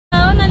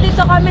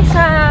Nandito kami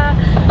sa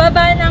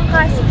baba ng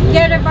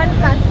Yerevan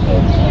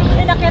Cascade.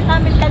 Inakyat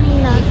namin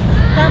kanina.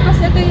 Tapos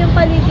ito yung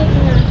paligid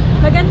niya.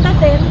 Maganda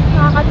din,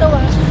 nakakatawa.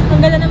 Ang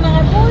ganda ng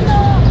mga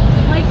puno.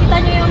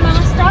 Makikita nyo yung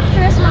mga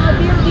structures, mga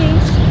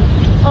buildings.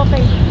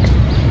 Okay.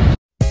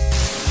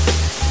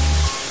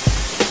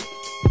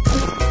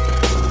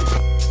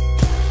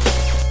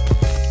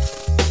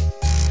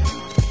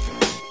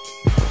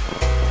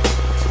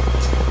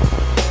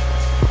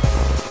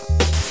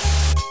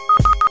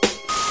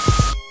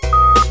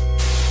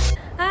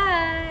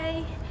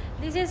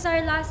 This is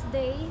our last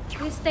day.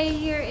 We stay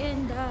here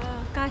in the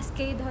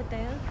Cascade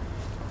Hotel.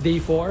 Day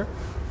 4.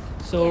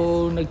 So,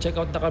 yes. Nag-check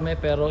out na kami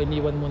pero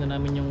iniwan muna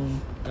namin yung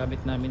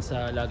gamit namin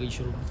sa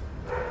luggage room.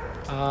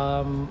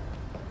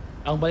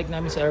 Ang balik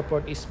namin sa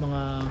airport is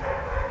mga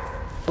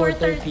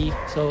 4:30.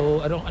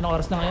 So, anong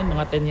oras na ngayon?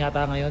 Mga 10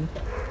 yata ngayon.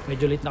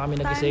 Medyo late na kami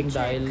nagising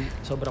dahil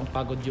sobrang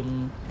pagod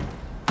yung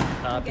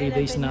 3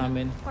 days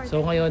namin.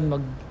 So, ngayon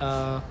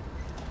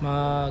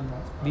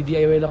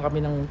mag-DIY lang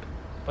kami ng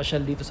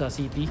pasyal dito sa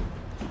city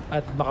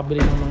at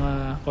makabili ng mga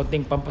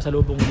konting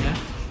pampasalubong niya.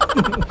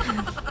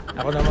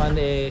 Ako naman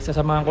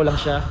sasamahan ko lang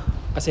siya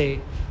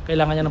kasi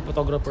kailangan niya ng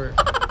photographer.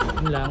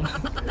 Yun lang.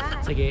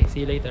 Sige,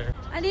 see you later.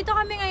 Andito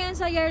kami ngayon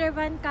sa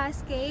Yerevan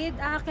Cascade.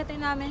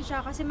 Aakyatin namin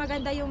siya kasi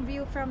maganda yung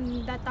view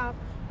from the top.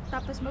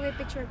 Tapos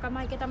mag-picture ka,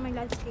 makikita mo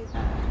yung landscape.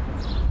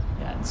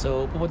 Yan.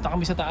 So pupunta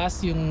kami sa taas,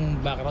 yung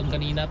background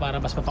kanina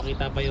para mas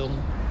mapakita pa yung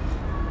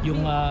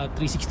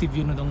 360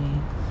 view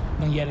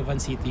ng Yerevan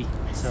City.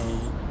 So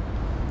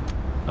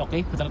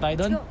okay, punta na tayo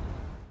doon.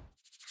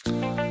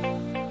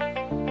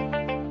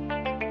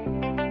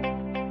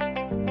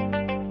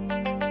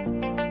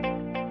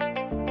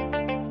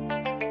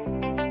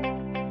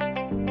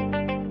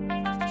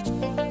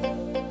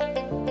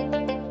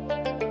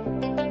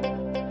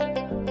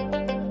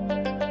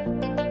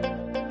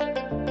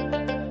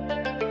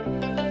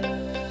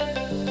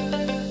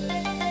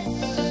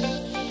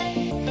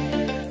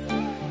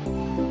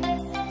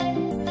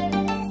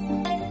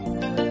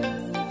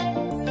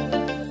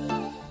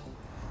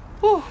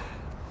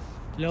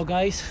 Hello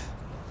guys,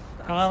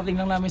 kakarating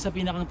lang namin sa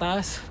pinakang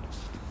taas.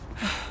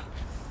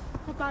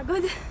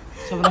 Kapagod.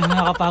 Sobrang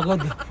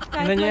nakakapagod.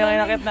 Tingnan nyo yung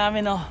inakit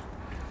namin, oh.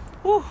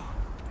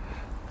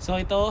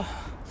 So ito,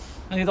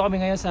 nandito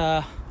kami ngayon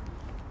sa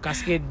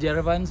Cascade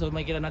Yerevan. So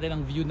makikita natin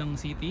ang view ng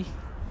city.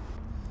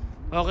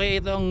 Okay,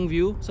 ito ang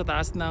view sa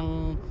taas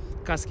ng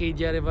Cascade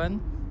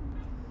Yerevan.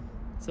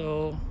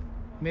 So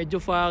medyo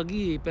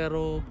foggy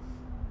pero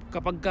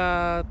kapag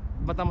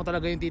mata mo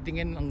talaga yung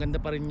titingin, ang ganda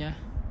pa rin niya.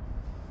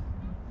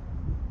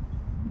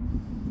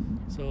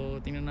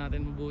 So tingnan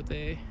natin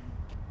mabuti.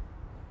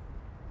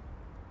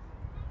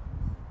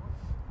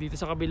 Dito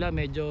sa kabila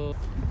medyo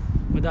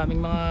madaming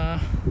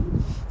mga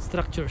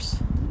structures.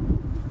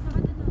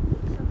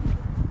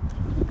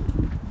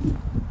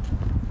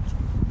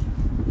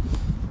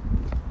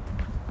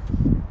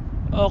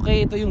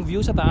 Okay, ito yung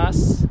view sa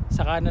taas,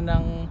 sa kanan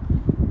ng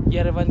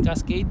Yerevan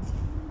Cascade.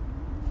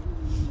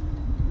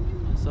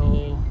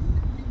 So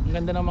ang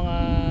ganda ng mga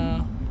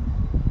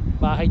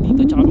bahay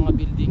dito tsaka mga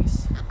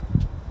buildings.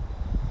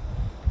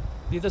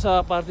 Dito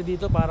sa parte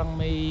dito parang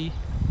may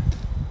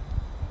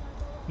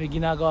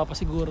ginagawa pa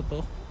siguro to.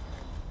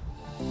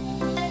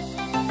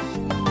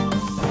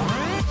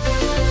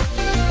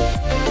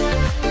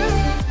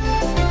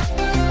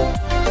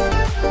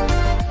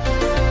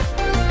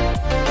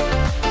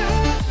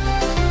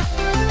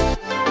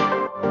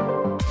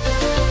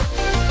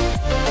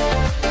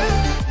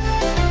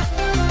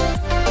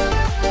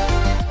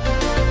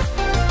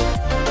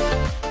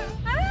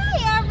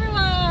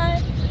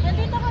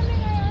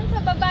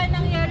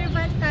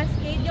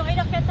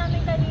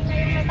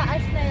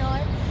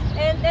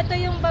 Ito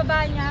yung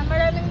baba niya,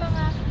 maraming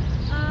mga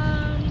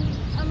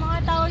ang mga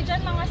tawag dyan,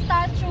 mga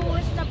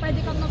statues na pwede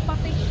kang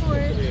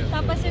magpa-picture.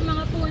 Tapos yung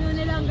mga puno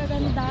nila ang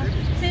gaganda.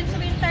 Since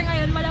winter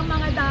ngayon, walang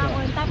mga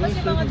dahon. Tapos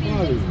yung mga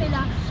buildings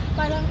nila,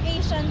 parang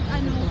Asian.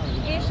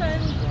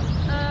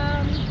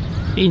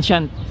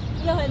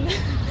 Yun.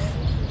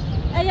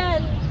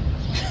 Ayan.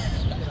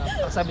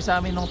 Sabi sa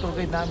amin nung tour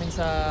guide namin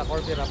sa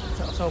Torre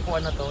sa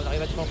upuan na to,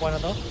 nakita yung upuan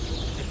na to?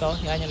 Ito,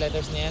 yan yung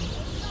letters na yan.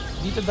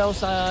 Dito daw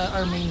sa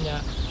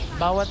Armenia,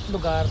 bawat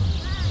lugar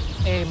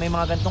may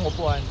mga gantong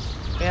upuan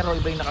pero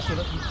iba yung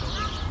nakasulat dito.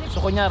 So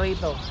kunyari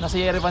ito,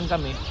 nasa Yerevan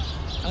kami,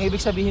 ang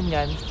ibig sabihin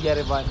niyan,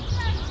 Yerevan.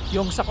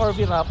 Yung sa Torre,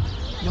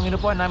 yung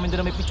inupuan namin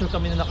doon, may picture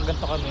kami na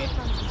nakaganto kami,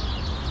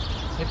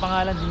 may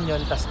pangalan din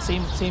yun, tas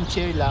same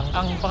chair lang.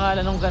 Ang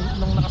pangalan nung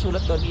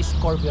nakasulat doon is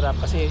Torre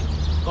kasi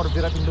Torre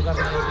yung lugar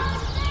na yun.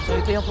 So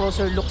ito yung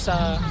closer look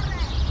sa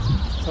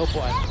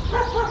upuan.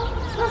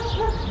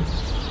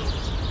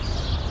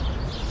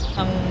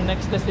 Ang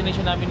next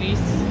destination namin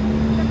is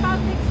the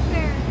public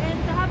square.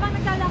 And habang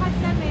naglalakad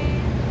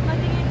kami,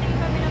 matingin-tingin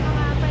kami ng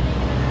mga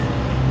paligiran ng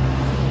city.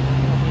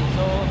 Okay,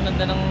 so ang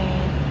ganda ng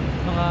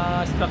mga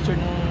structure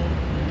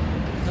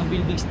ng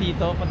buildings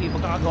dito, pati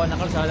pagkakagawa ng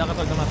kalsada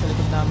kapag nasa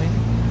likod namin.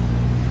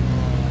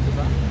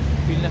 Diba?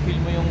 Feel na feel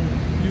mo yung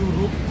blue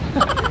roof.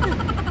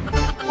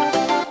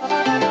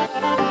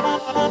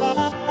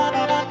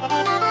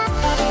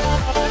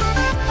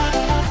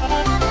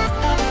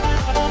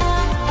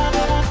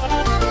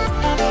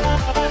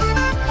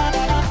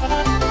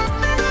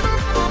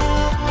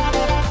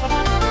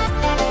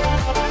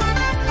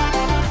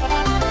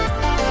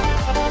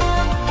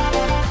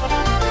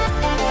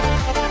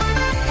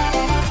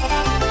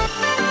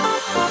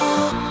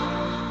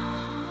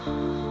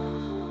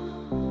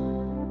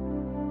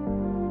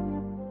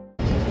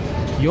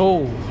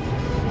 Yo!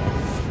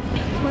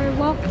 We're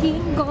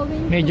walking,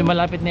 going Medyo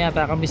malapit na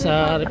yata kami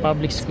sa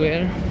Republic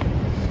Square.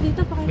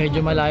 dito pa kayo. Medyo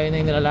malayo na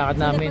yung nilalakad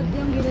namin.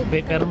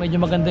 Pero medyo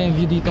maganda yung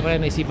view dito kaya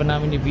naisipan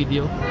namin yung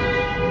video.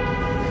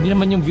 Hindi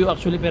naman yung view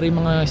actually pero yung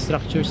mga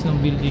structures ng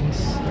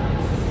buildings.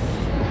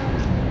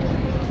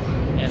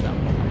 Ayan o.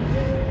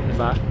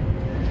 Diba?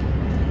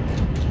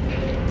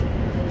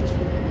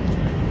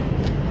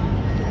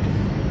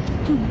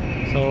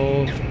 So,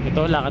 ito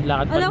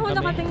lakad-lakad pa rin kami. Alam mo,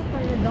 nakatingin pa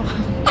rin ako.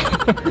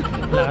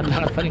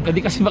 Lakad-lakad pa rin.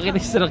 Hindi kasi makita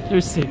yung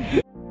structures eh.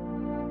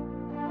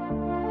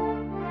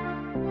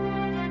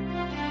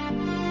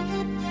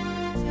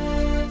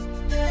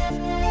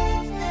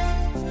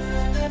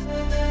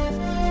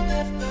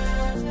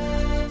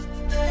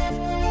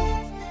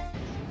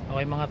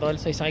 Okay mga tol,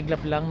 sa isang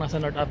iglap lang, nasa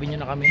North Avenue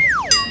na kami.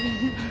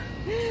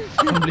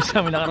 Ang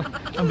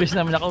bilis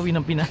namin nakauwi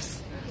ng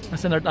Pinas.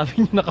 Nasa North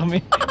Avenue na kami.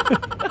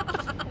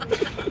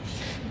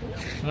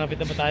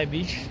 Malapit na ba tayo, B?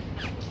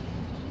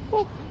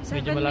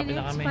 Medyo malapit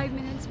na kami. 5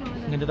 minutes mo.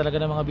 Ganda talaga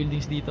ng mga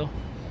buildings dito.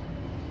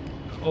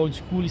 Old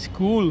school is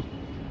cool.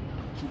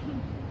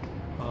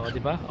 Oh,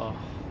 di ba? Oh.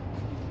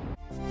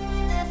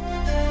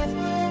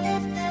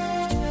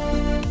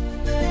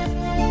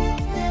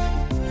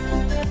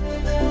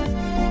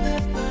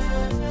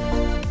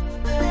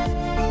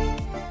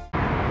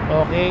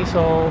 Okay,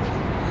 so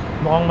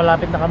mukhang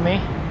malapit na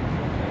kami.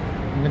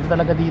 Ganda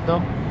talaga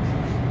dito.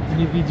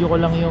 Video ko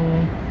lang yung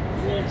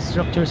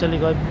structure sa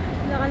likod.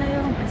 Wala ka na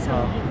yung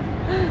pasok.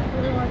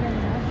 Puro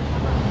maganda.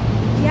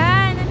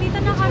 Yan, nandito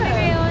na kami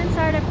ngayon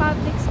sa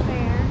Republic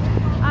Square.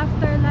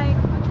 After like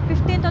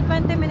 15 to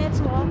 20 minutes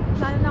walk.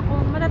 Lalo na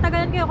kung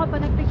matatagalan kayo kapag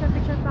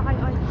nag-picture-picture pa kayo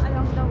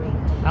along the way.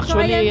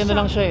 Actually, so, ano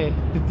lang siya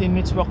eh. 15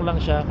 minutes walk lang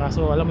siya.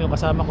 Kaso alam mo yung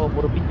kasama ko,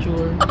 puro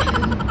picture.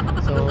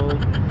 So,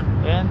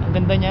 ayan, ang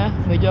ganda niya.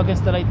 Medyo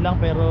against the light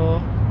lang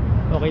pero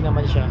okay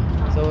naman siya.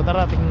 So,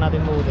 tara, tingnan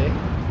natin Moody.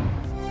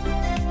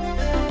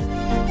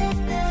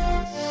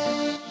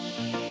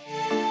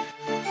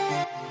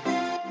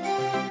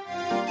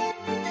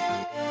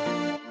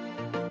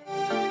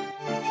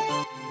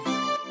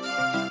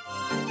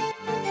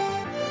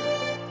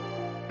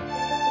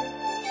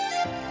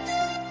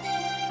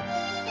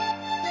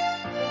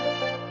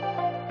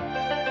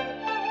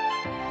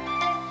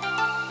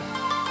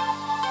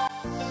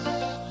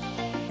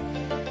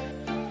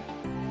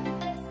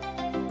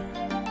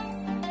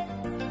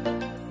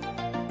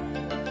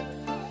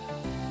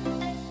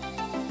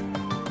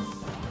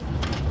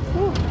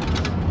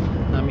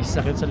 May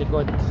sakit sa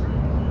likod.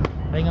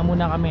 Pahinga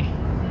muna kami.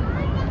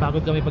 Pagod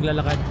kami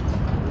paglalakad.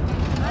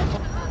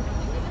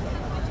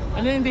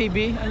 Ano yung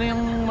baby? Ano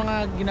yung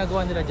mga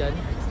ginagawa nila dyan?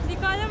 Hindi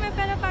ko alam eh,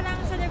 pero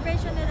parang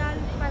celebration nila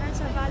parang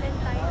sa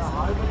Valentine's.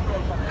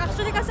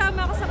 Actually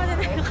kasama ako sa kanila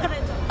yung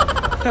karito.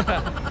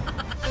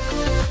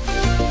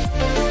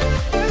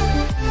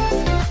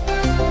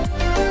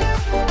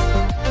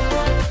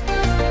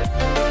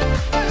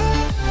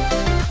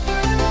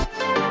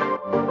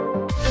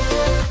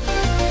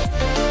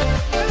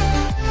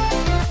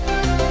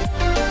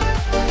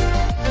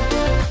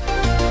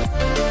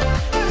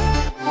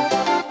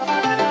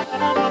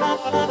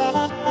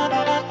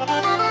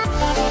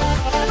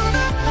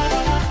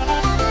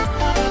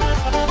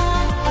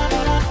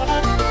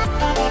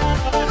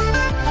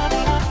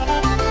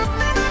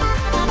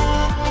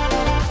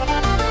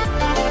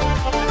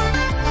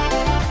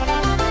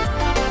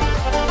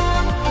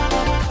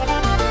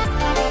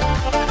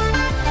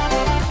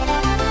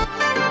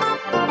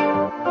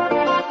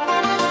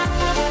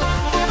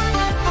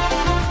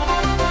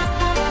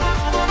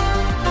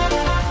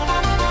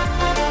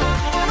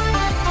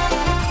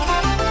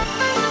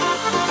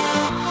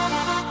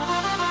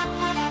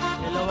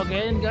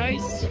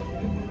 Guys,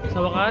 sa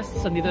wakas,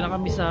 nandito na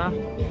kami sa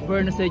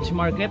Vernissage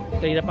Market.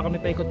 Kanina pa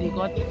kami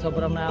paikot-ikot.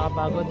 Sobrang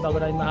nakakapagod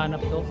bago namin mahanap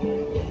to.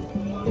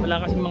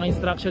 Wala kasi mga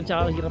instruction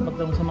tsaka hirap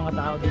magtanong sa mga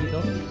tao dito.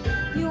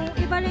 Yung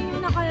iba rin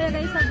yung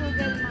nakalagay sa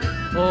Google Map.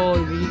 Oh,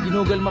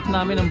 Google Map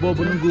namin ang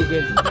bobo ng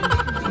Google.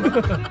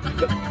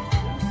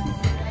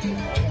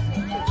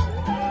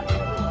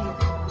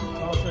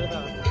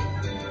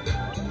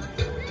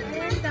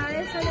 Ayan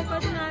guys, sa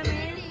likod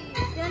namin,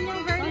 yan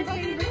yung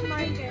Vernissage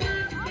Market.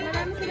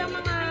 Marami silang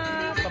mga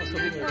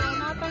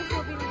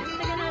pang-souvenir.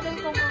 Tingnan natin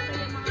kung okay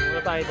yung mga...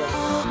 Wala tayo doon.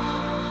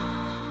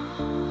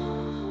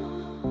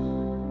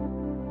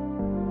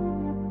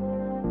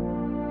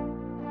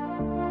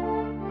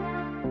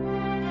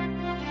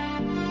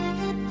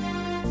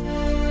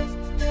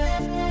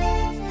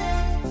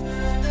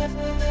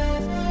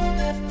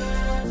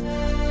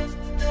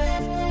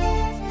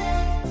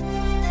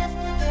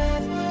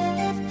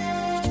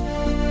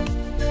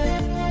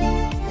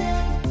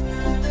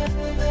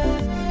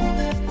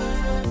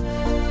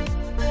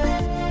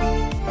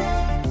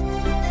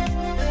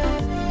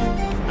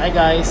 Hi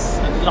guys,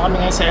 nandito na kami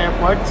ngayon sa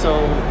airport.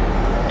 So,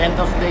 end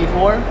of day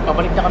 4.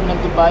 Pabalik na kami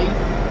ng Dubai.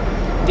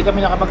 Hindi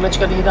kami nakapag-lunch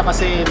kanina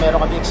kasi meron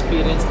kami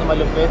experience na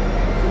malupit.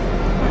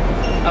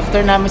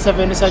 After namin sa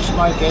Vernissage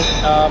Market,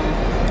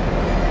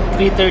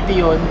 3:30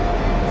 yun.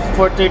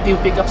 4:30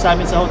 yung pick up sa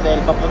amin sa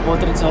hotel,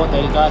 papunta rin sa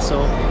hotel,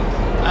 kaso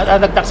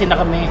nag-taxi na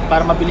kami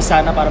para mabilis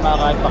sana, para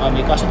makakain pa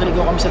kami. Kaso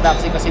naligaw kami sa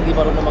taxi kasi hindi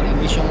marunong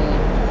mag-English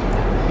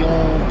yung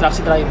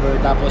taxi driver.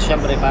 Tapos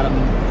syempre parang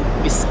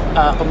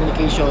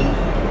miscommunication.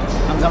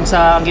 Hanggang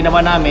sa ang ginawa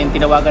namin,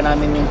 tinawagan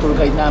namin yung tour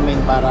guide namin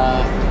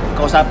para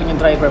kausapin yung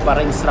driver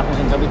para instruct kung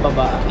saan kami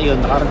baba. Ayun,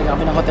 nakarating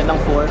kami ng hotel ng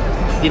 4.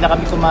 Hindi na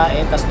kami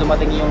kumain, tapos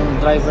dumating yung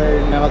driver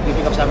na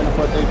mag-pick up sa amin ng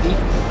 4:30.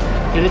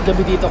 Hirit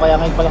kami dito, kaya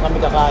ngayon pa lang kami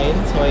kakain.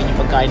 So ayun yung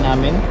pagkain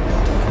namin.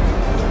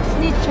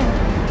 Snitcha.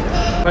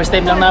 First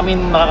time lang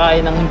namin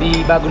makakain ng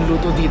hindi bagong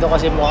luto dito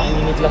kasi mukhang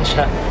ininit lang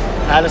siya.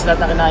 Halos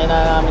lahat na kinain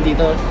na namin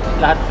dito,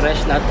 lahat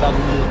fresh, lahat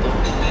bagong luto.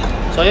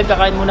 So yun,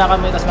 kakain muna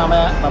kami, tapos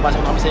mamaya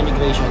papasok na kami sa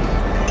immigration.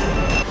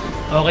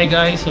 Okay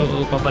guys, so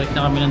papalik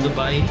na kami ng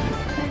Dubai.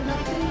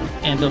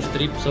 End of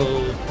trip, so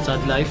sad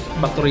life,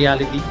 back to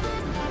reality.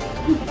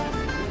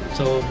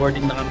 So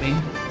boarding na kami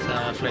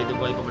sa Fly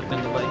Dubai, pabalik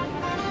ng Dubai.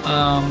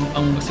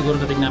 Ang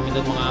siguro dating namin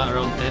doon mga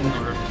around 10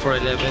 or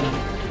 4:11.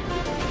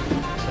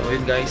 So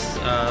yun guys,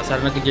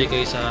 sana nag-enjoy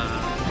kayo sa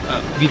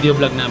video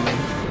vlog namin.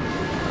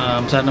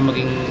 Sana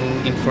maging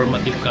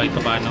informative kahit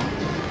paano.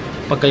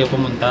 Pag kayo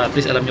pumunta, at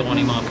least alam nyo kung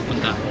ano yung mga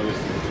pupunta.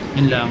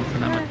 Yun lang,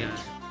 salamat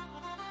guys.